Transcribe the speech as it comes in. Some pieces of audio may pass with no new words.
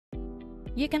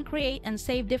You can create and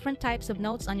save different types of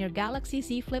notes on your Galaxy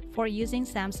Z Flip 4 using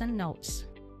Samsung Notes.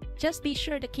 Just be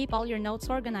sure to keep all your notes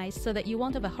organized so that you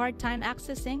won't have a hard time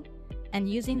accessing and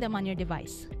using them on your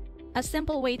device. A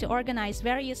simple way to organize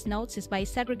various notes is by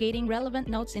segregating relevant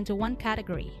notes into one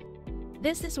category.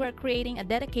 This is where creating a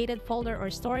dedicated folder or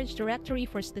storage directory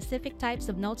for specific types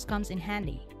of notes comes in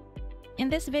handy. In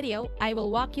this video, I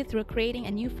will walk you through creating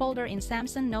a new folder in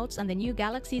Samsung Notes on the new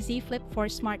Galaxy Z Flip 4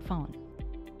 smartphone.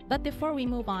 But before we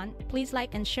move on, please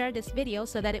like and share this video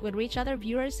so that it would reach other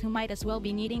viewers who might as well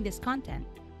be needing this content.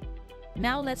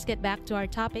 Now let's get back to our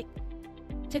topic.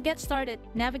 To get started,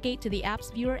 navigate to the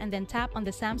Apps Viewer and then tap on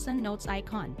the Samsung Notes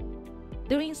icon.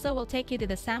 Doing so will take you to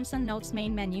the Samsung Notes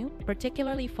main menu,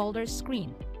 particularly Folders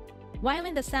screen. While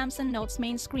in the Samsung Notes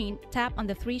main screen, tap on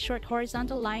the three short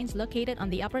horizontal lines located on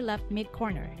the upper left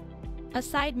mid-corner. A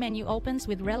side menu opens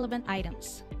with relevant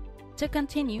items. To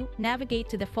continue, navigate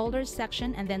to the Folders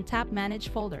section and then tap Manage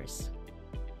Folders.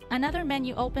 Another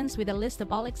menu opens with a list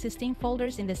of all existing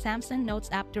folders in the Samsung Notes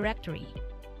app directory.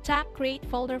 Tap Create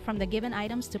Folder from the given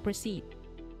items to proceed.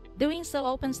 Doing so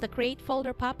opens the Create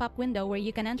Folder pop-up window where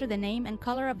you can enter the name and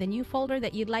color of the new folder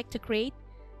that you'd like to create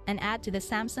and add to the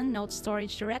Samsung Notes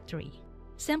storage directory.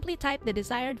 Simply type the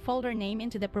desired folder name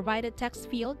into the provided text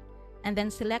field and then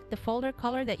select the folder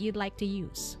color that you'd like to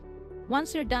use.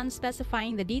 Once you're done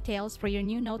specifying the details for your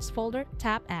new Notes folder,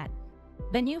 tap Add.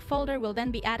 The new folder will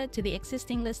then be added to the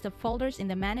existing list of folders in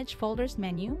the Manage Folders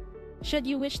menu. Should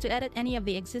you wish to edit any of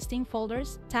the existing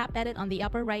folders, tap Edit on the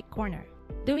upper right corner.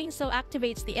 Doing so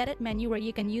activates the Edit menu where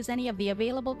you can use any of the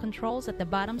available controls at the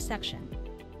bottom section.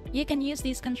 You can use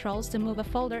these controls to move a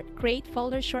folder, create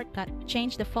folder shortcut,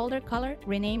 change the folder color,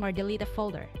 rename or delete a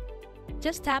folder.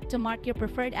 Just tap to mark your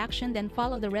preferred action, then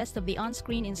follow the rest of the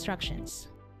on-screen instructions.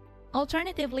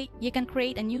 Alternatively, you can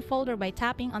create a new folder by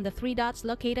tapping on the three dots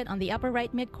located on the upper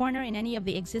right mid-corner in any of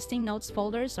the existing Notes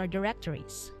folders or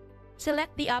directories.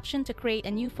 Select the option to create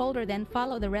a new folder, then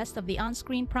follow the rest of the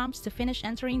on-screen prompts to finish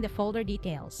entering the folder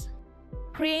details.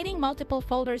 Creating multiple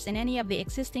folders in any of the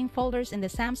existing folders in the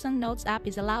Samsung Notes app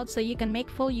is allowed, so you can make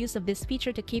full use of this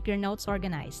feature to keep your notes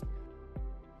organized.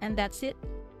 And that's it.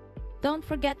 Don't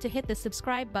forget to hit the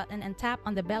subscribe button and tap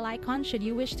on the bell icon should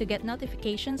you wish to get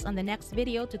notifications on the next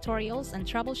video tutorials and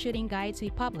troubleshooting guides we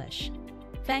publish.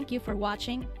 Thank you for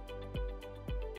watching.